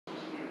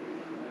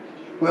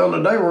Well,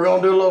 today we're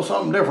going to do a little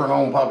something different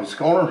on Poppie's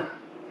Corner.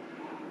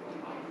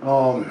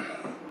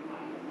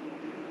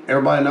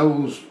 Everybody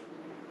knows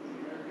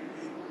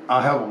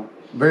I have a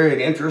varied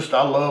interest.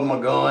 I love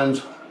my guns,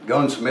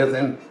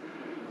 gunsmithing.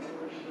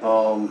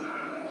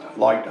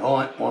 Like to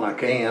hunt when I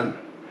can,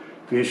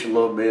 fish a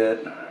little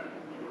bit.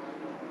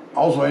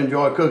 Also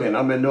enjoy cooking.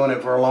 I've been doing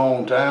it for a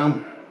long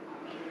time.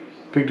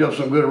 Picked up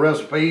some good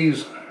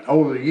recipes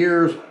over the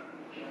years.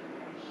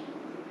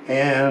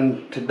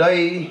 And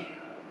today,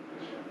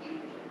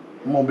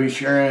 I'm going to be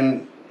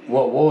sharing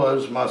what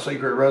was my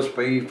secret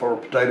recipe for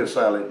potato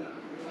salad.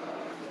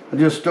 I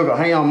just took a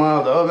ham out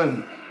of the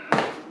oven.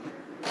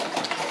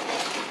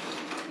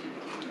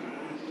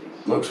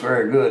 Looks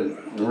very good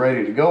and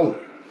ready to go.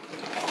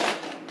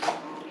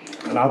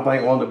 And I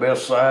think one of the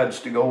best sides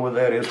to go with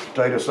that is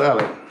potato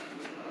salad.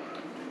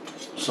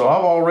 So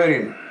I've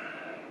already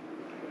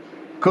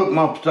cooked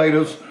my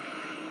potatoes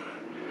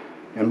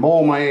and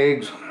boiled my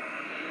eggs.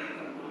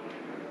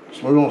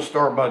 So we're going to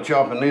start by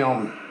chopping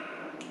them.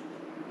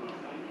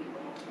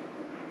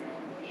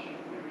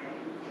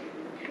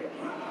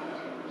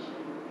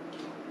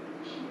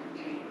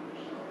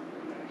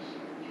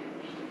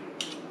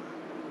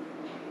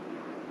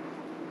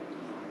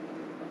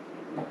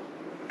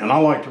 And I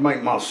like to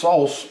make my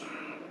sauce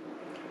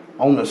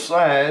on the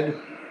side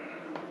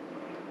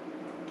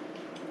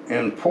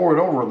and pour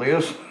it over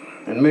this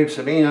and mix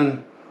it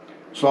in,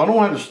 so I don't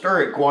have to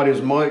stir it quite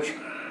as much,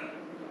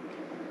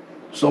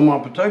 so my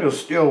potatoes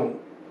still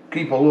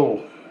keep a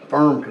little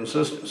firm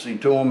consistency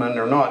to them and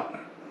they're not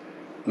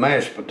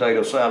mashed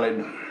potato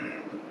salad.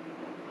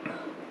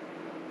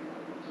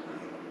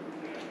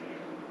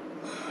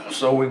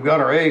 So we've got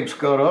our eggs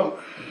cut up.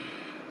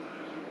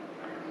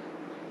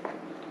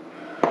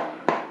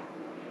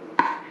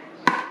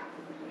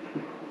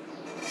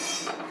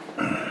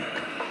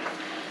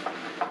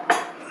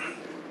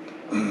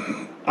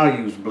 I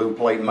use blue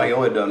plate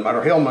mayo, it doesn't matter.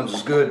 Hellman's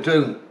is good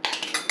too,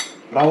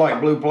 but I like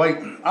blue plate.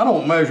 I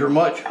don't measure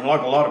much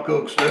like a lot of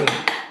cooks do.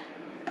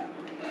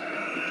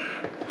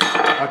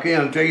 I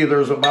can tell you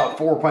there's about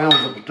 4 pounds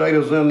of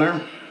potatoes in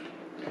there,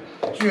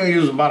 so you can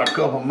use about a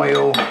cup of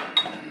mayo.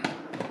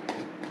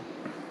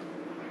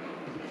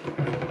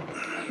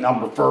 I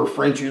prefer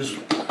French's,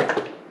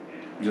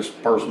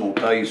 just personal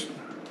taste.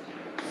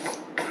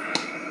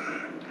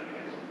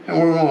 And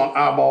we're going to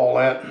eyeball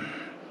that.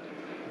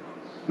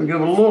 We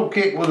give it a little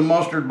kick with the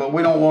mustard, but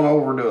we don't want to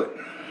overdo it.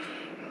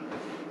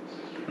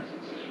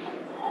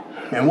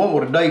 And what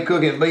would a day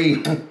cooking be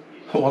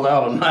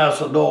without a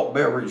nice adult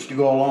beverage to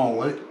go along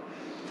with it?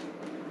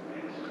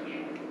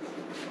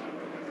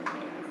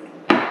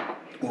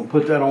 We'll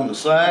put that on the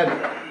side.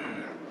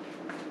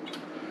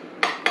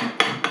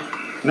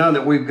 Now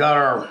that we've got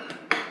our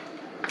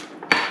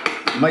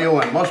mayo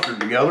and mustard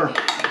together,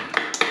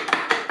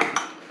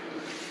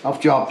 I've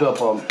chopped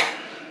up a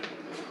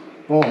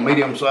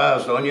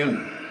medium-sized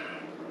onion.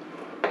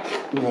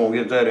 We're going to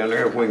get that in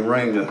there if we can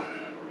wring the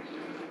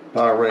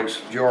Pyrex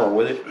jar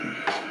with it.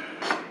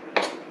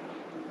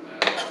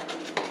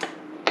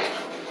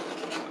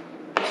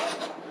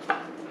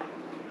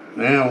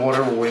 And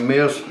whatever we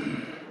miss,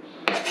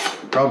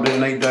 probably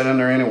didn't need that in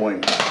there anyway.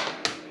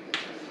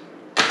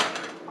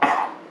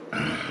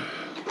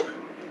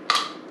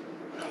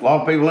 A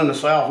lot of people in the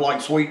South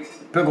like sweet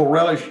pickle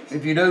relish.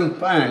 If you do,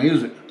 fine,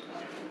 use it.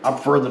 I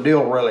prefer the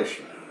dill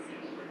relish.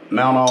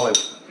 Mount Olive,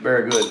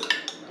 very good.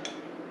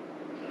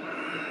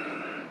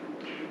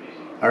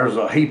 There's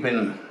a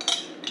heaping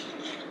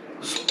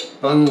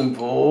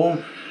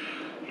spoonful,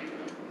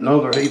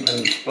 another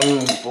heaping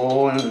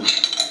spoonful, and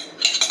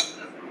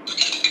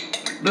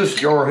this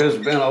jar has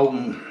been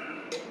opened.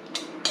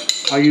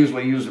 I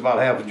usually use about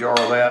half a jar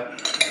of that.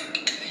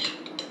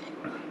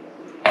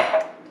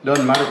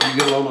 Doesn't matter if you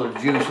get a little of the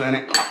juice in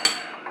it.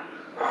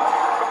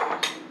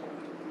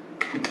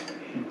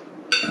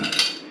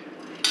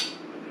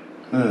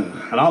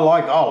 And I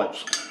like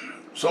olives.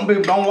 Some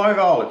people don't like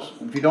olives.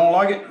 If you don't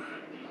like it,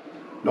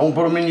 don't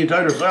put them in your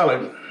tater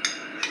salad.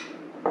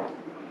 But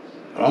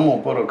I'm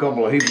gonna put a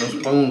couple of heaping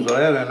spoons of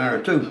that in there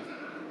too.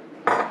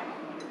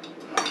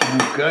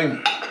 Okay.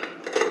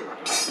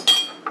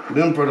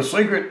 Then for the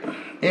secret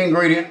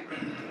ingredient,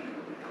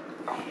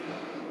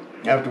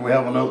 after we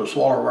have another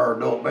swallow of our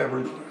adult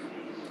beverage,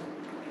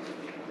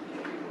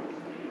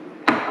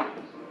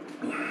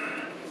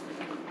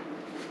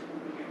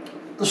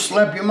 just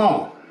slap your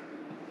mama.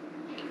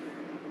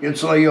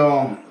 It's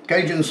a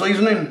Cajun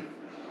seasoning.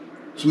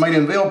 It's made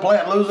in Ville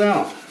Platte,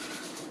 Louisiana.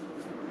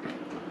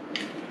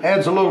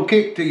 Adds a little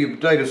kick to your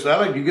potato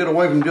salad. You get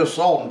away from just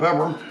salt and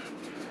pepper.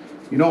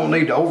 You don't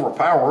need to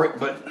overpower it,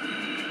 but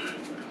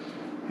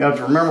you have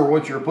to remember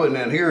what you're putting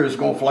in here is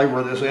going to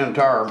flavor this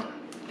entire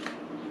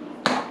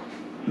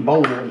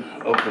bowl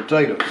of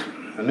potatoes.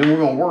 And then we're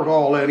going to work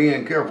all that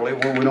in carefully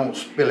where we don't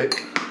spill it.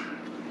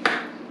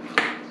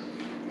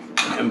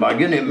 And by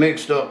getting it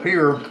mixed up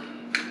here,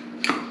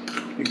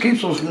 it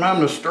keeps us from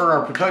having to stir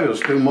our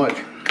potatoes too much.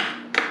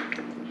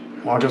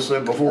 Like I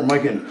said before,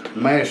 making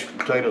mashed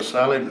potato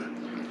salad,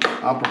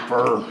 I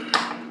prefer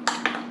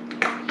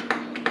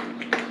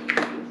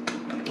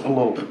a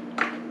little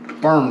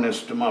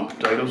firmness to my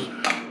potatoes,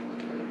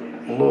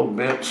 a little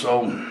bit.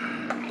 So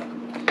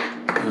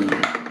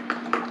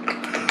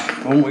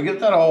when we get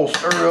that all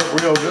stirred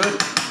up real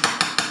good,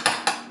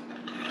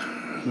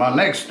 my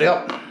next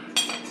step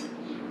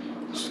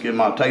is to get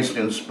my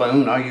tasting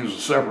spoon. I use a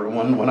separate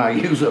one. When I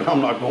use it,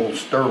 I'm not going to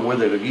stir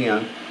with it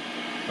again,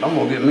 but I'm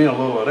going to get me a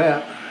little of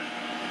that.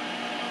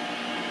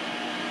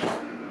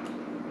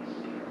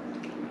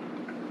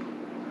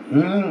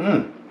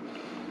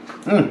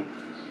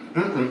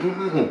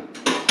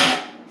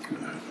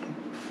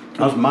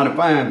 That's mighty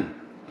fine.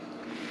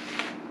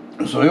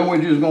 So then we're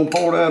just gonna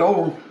pour that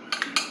over.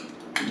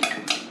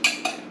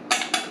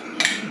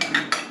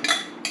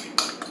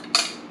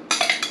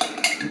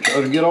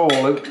 Try to get all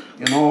of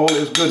it, all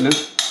this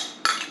goodness.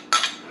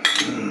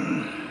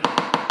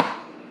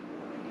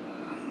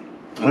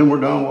 And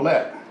we're done with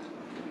that.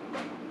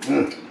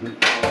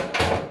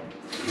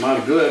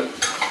 Mighty good.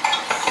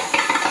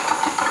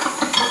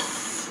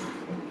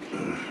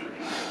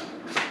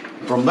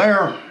 From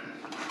there,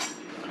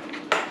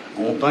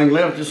 only thing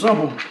left is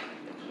simple.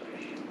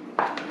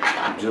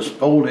 Just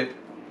fold it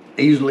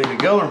easily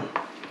together.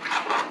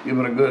 Give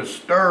it a good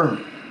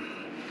stir.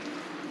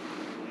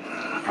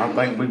 I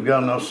think we've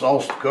got enough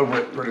sauce to cover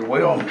it pretty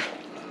well.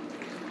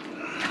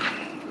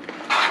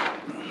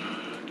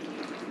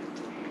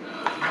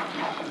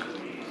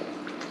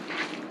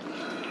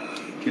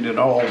 Get it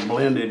all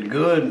blended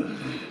good.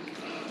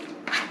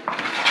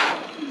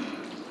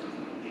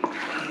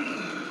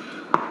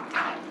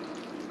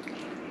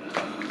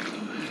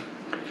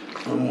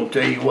 I'm gonna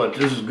tell you what,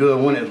 this is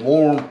good when it's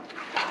warm.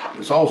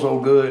 It's also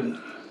good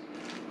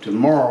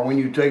tomorrow when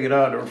you take it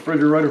out of the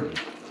refrigerator,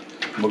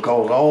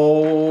 because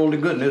all the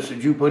goodness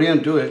that you put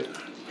into it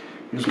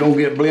is gonna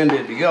get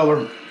blended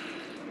together.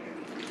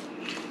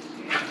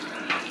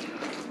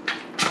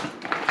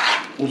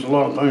 There's a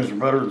lot of things are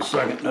better the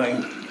second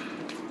thing,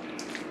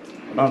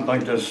 but I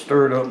think that's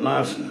stirred up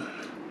nice and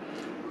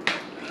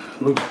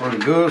looks pretty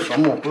good. So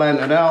I'm gonna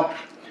flatten it out.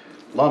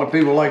 A lot of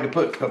people like to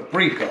put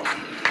paprika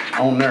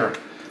on their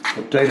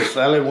potato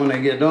salad when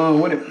they get done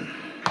with it.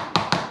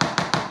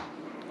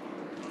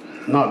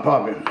 Not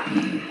Poppie.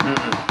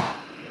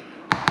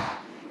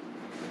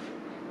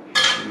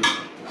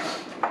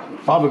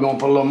 Poppie gonna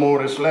put a little more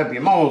of this slap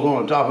your mama's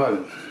on the top of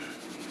it.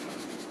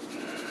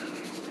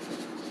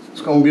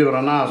 It's gonna give it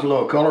a nice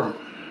little color,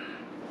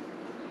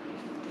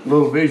 a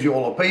little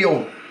visual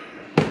appeal.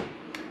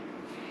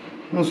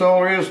 That's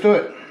all there is to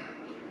it.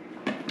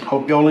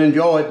 Hope y'all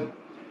enjoyed.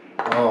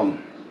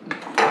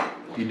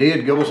 If you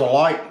did, give us a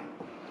like.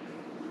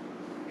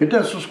 Hit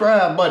that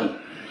subscribe button.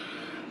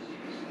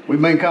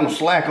 We've been kind of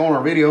slack on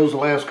our videos the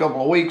last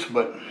couple of weeks,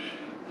 but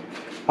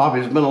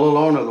Poppie's been a little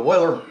under the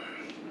weather.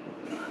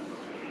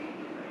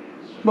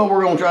 But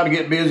we're going to try to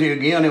get busy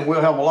again, and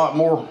we'll have a lot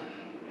more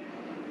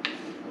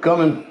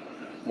coming.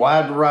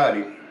 Wide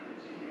variety.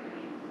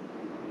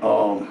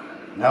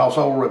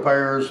 Household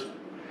repairs,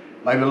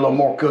 maybe a little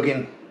more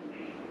cooking.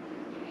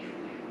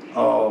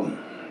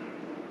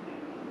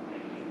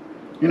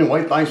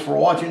 Anyway, thanks for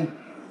watching.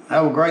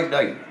 Have a great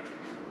day.